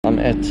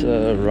at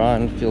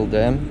Rhinefield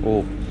Dam,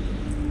 or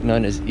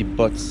known as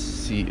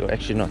Ibotsi, or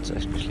actually not,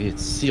 actually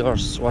it's CR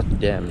Swat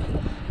Dam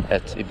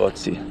at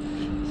Ibotsi.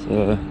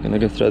 So I'm gonna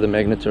go throw the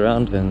magnet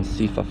around and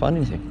see if I find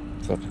anything.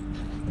 So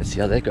let's see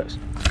how that goes.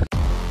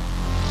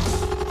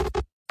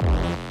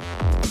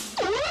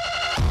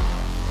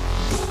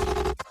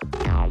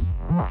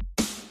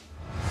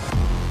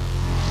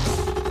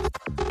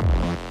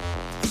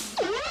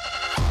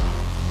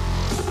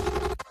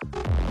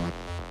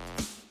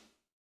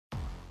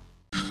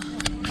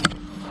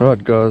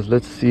 Alright guys,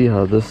 let's see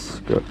how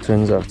this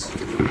turns out.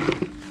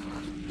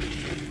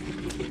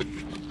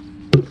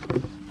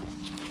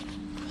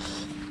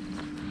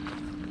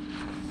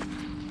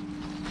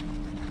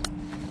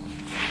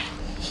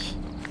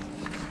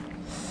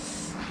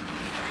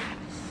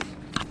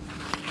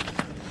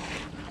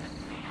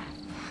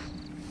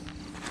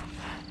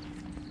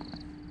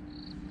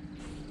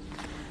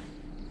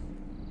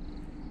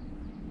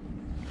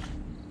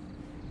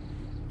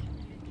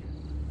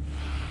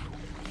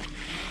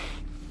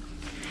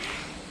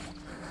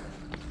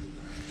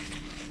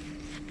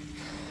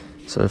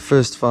 So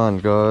first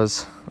find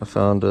guys, I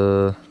found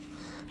a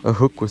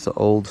hook with an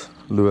old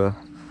lure.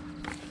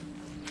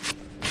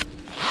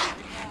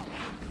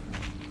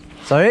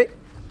 Sorry?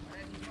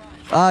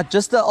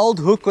 Just the old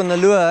hook on the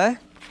lure, eh?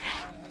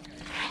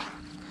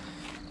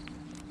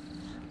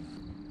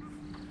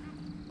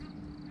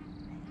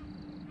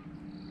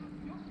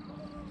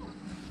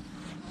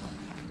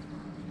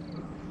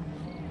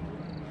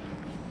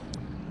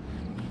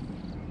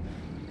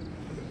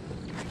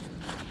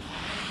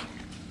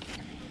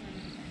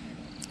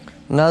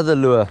 Another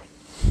lure. What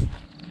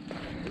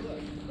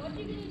are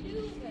you gonna do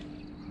with it?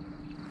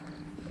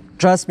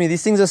 Trust me,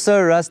 these things are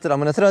so rusted, I'm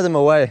gonna throw them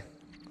away.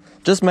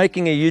 Just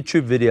making a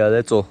YouTube video,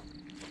 that's all.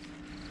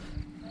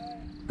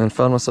 And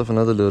found myself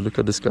another lure. Look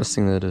how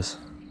disgusting that is.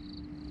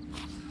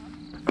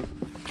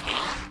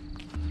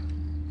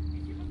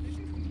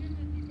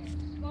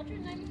 What's your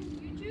name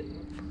on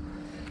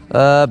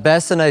YouTube?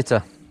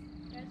 Bassanator.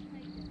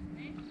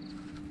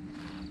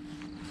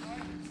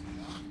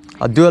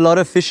 I do a lot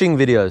of fishing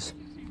videos.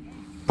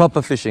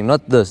 Proper fishing,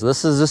 not this.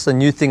 This is just a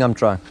new thing I'm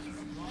trying.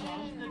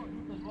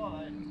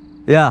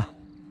 Yeah.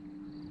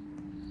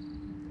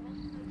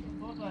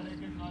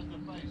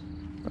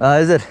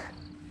 Is it?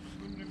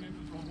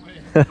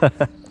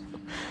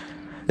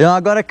 Yeah, I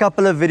got a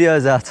couple of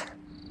videos out.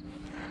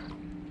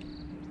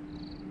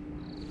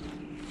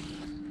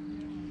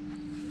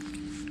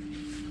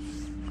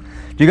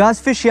 Do you guys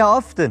fish here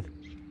often?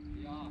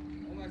 Yeah,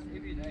 almost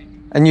every day.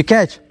 And you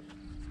catch?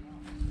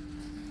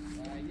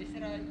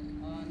 Yesterday,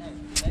 no,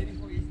 the day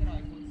before yesterday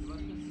I caught swat.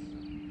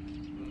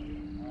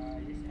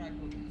 Yesterday I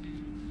caught 2.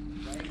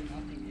 Today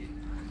nothing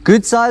yet.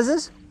 Good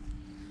sizes?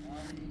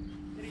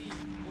 3, 4.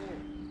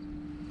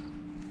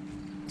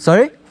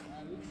 Sorry? Hook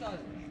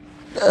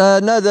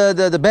size. No,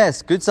 the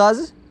best. Good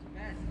sizes?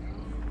 Bass.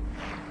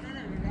 No,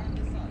 around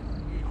this size.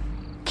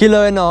 Yeah.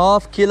 Kilo and a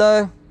half,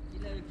 kilo.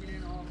 Kilo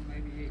and a half,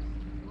 maybe.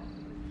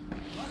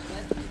 Not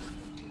that big.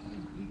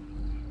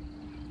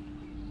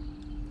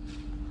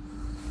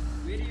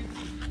 Where do you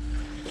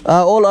fish?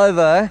 All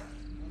over, eh?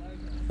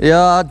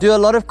 Yeah, I do a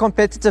lot of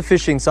competitive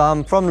fishing, so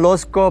I'm from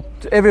Loskop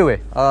to everywhere.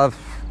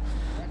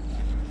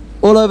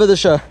 All over the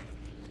show.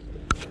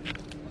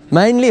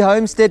 Mainly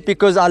Homestead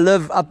because I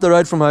live up the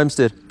road from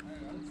Homestead.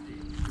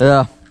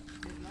 Yeah.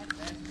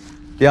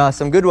 Yeah,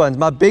 some good ones.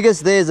 My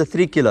biggest there is a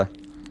 3 kilo.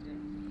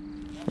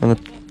 And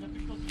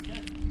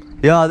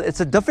yeah, it's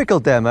a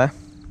difficult dam, eh?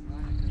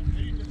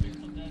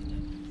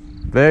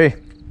 Very.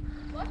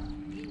 What's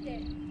in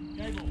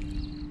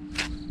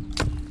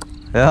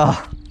there?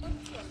 Yeah.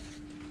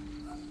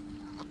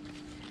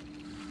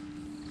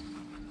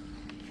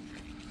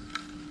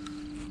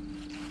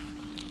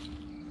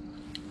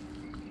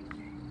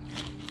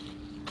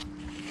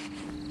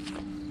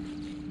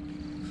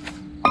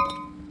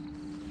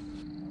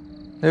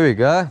 There we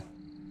go.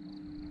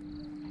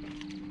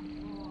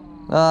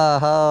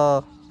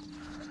 Ah,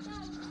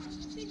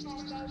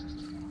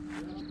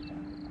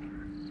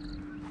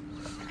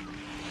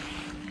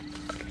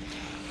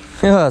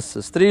 yes,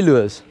 it's 3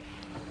 lures.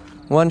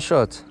 1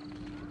 shot.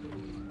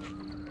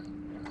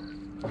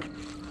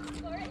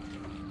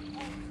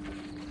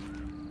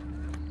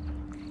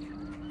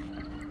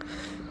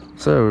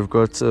 So we've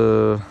got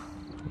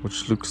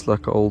which looks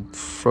like an old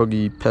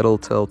froggy paddle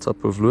tail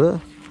type of lure.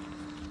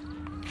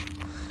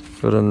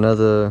 Got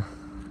another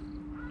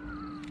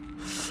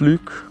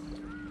fluke.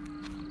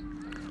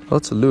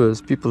 Lots of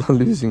lures. People are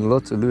losing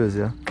lots of lures,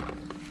 yeah.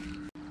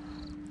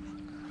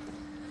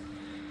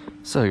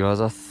 So guys,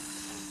 I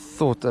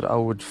thought that I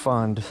would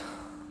find a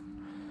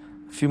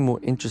few more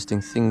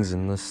interesting things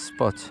in this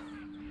spot,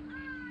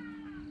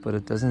 but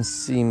it doesn't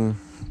seem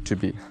to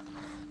be.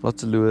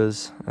 Lots of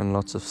lures and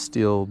lots of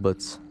steel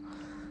bits.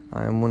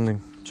 I am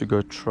wanting to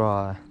go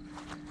try.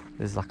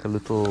 There's like a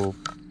little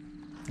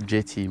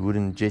jetty,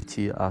 wooden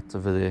jetty out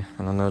over there,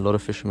 and I know a lot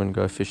of fishermen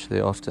go fish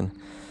there often.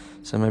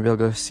 So maybe I'll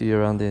go see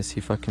around there, see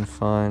if I can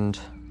find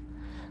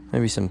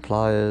maybe some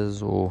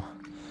pliers or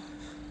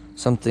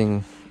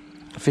something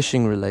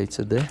fishing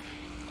related there,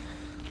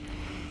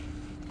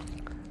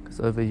 because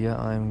over here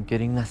I'm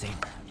getting nothing.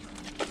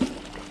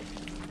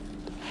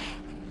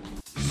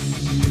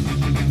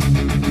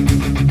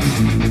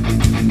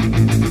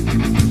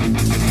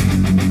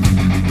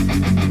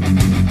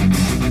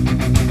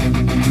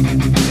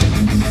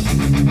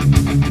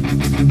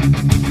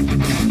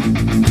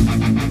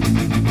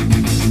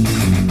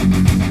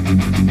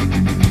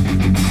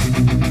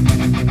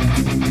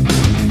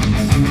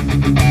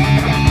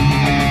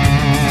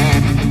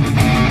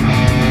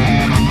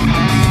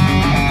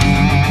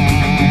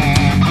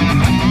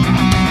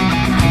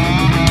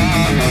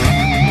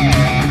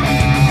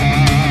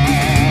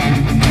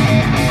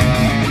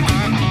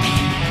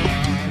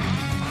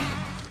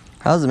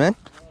 How's it, man?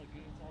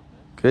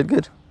 Good,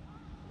 good.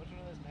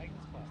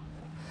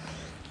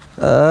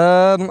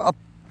 I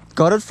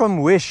got it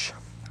from Wish.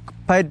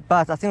 Paid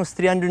about, I think it was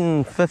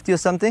 350 or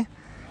something,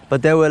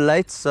 but they were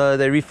late, so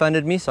they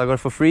refunded me, so I got it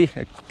for free.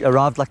 It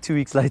arrived like 2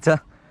 weeks later.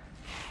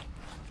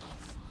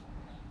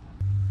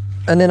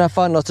 And then I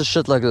find lots of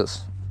shit like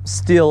this.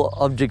 Steel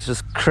objects,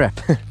 just crap.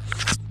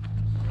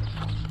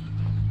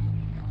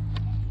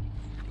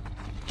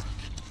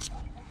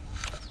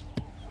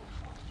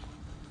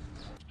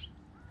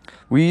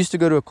 We used to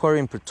go to a quarry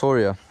in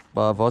Pretoria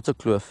by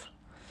Waterkloof.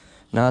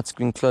 Now it's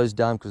been closed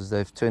down because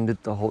they've turned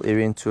the whole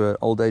area into an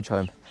old age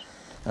home.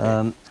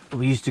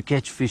 We used to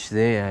catch fish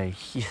there,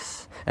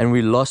 yes. And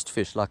we lost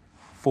fish, like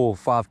 4 or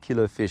 5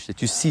 kilo fish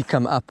that you see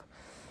come up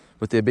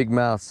with their big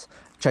mouths,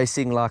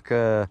 chasing like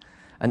an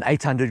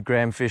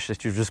 800-gram fish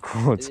that you've just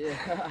caught.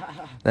 Yeah.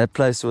 That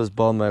place was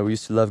bomb, man. We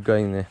used to love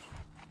going there.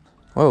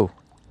 Whoa.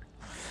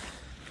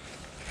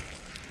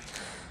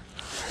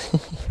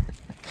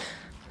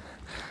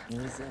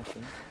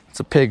 It's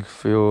a pig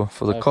for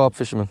the carp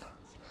fisherman.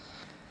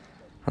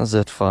 How's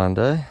that find,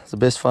 eh? It's the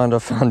best find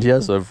I've found here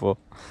so far.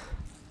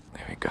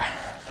 There we go.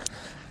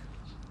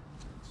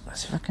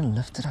 Let's see if I can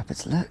lift it up.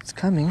 It's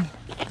coming.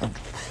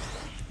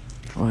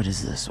 What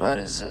is this? What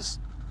is this?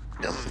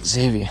 It's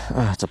heavy.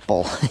 Oh, it's a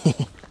ball.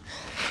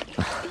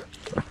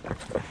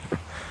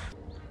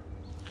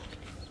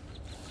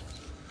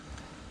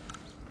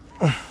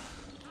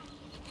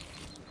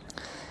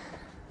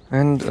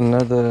 And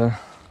another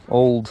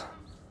old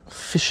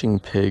fishing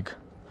pig.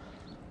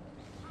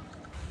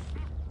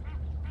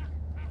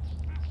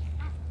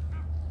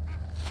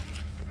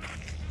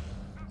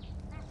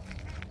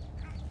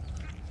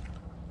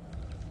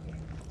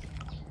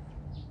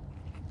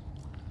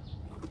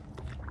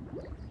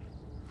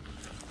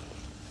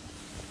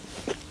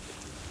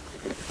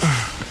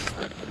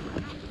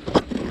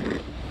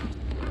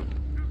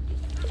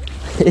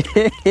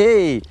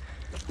 Hey!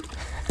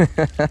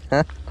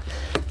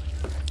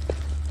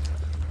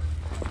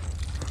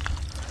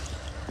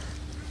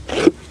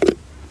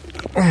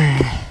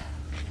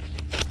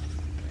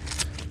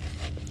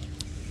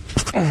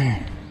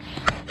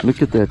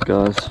 Look at that,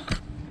 guys.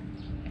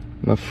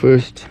 My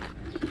first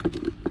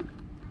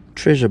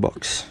treasure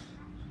box.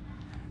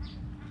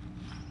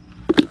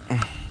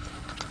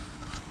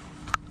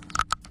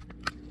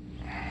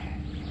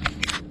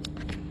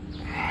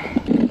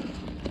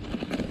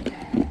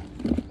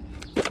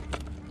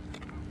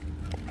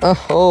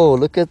 Oh,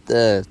 look at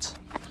that.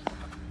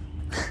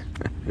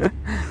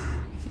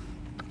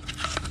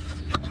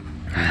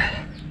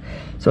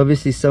 It's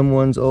obviously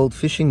someone's old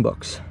fishing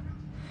box.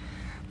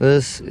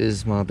 This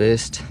is my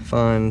best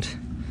find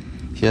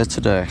here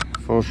today,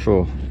 for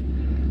sure.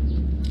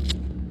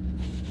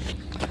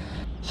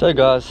 So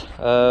guys,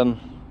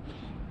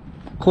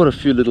 caught a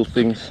few little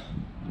things,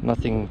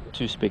 nothing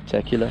too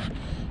spectacular,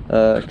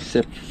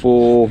 except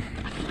for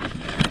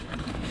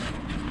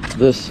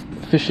this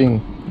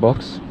fishing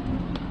box.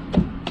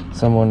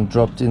 Someone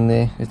dropped in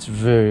there. It's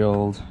very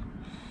old.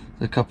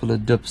 A couple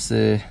of dips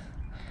there,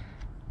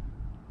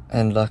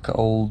 and like an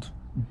old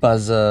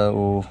buzzer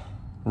or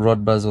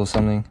rod buzzer or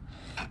something.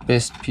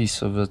 Best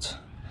piece of it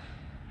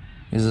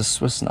is a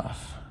Swiss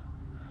knife.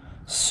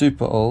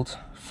 Super old,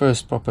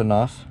 first proper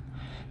knife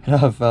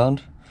that I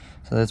found,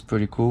 so that's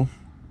pretty cool.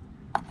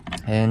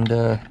 And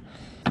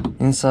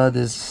inside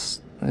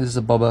is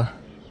a bobber,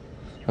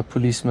 a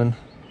policeman,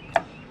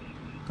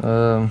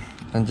 and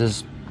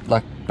just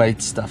like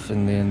bait stuff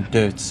in there and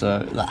dirt,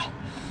 so I'm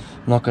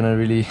not gonna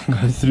really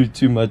go through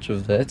too much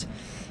of that.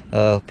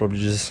 I'll probably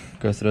just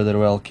go through that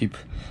away. I'll keep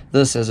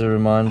this as a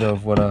reminder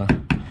of what I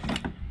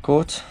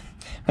caught.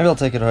 Maybe I'll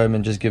take it home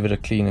and just give it a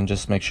clean and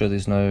just make sure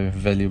there's no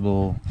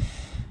valuable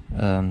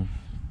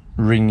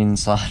ring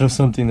inside or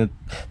something that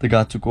the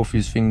guy took off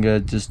his finger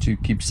just to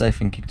keep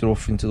safe and kicked it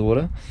off into the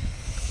water.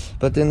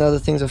 But then the other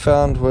things I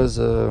found was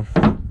a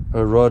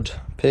rod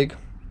peg,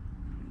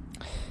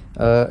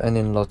 and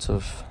then lots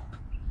of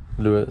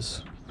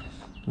lures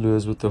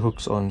with the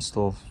hooks on,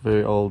 still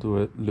very old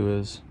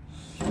lures,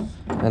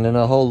 and then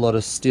a whole lot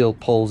of steel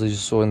poles as you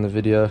saw in the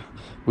video,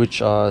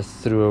 which I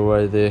threw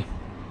away there,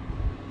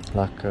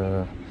 like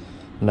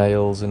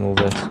nails and all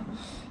that.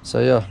 So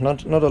yeah,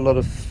 not a lot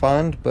of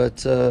find, but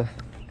that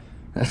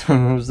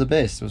one was the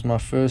best. It was my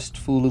first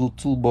full little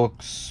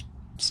toolbox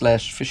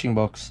slash fishing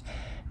box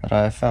that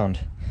I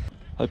found.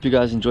 Hope you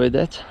guys enjoyed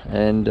that,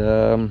 and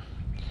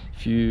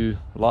if you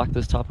like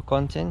this type of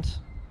content,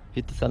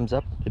 hit the thumbs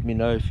up. Let me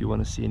know if you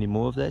want to see any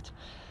more of that.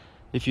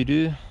 If you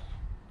do,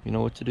 you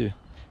know what to do.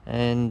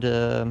 And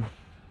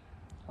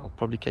I'll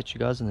probably catch you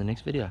guys in the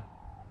next video.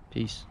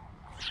 Peace.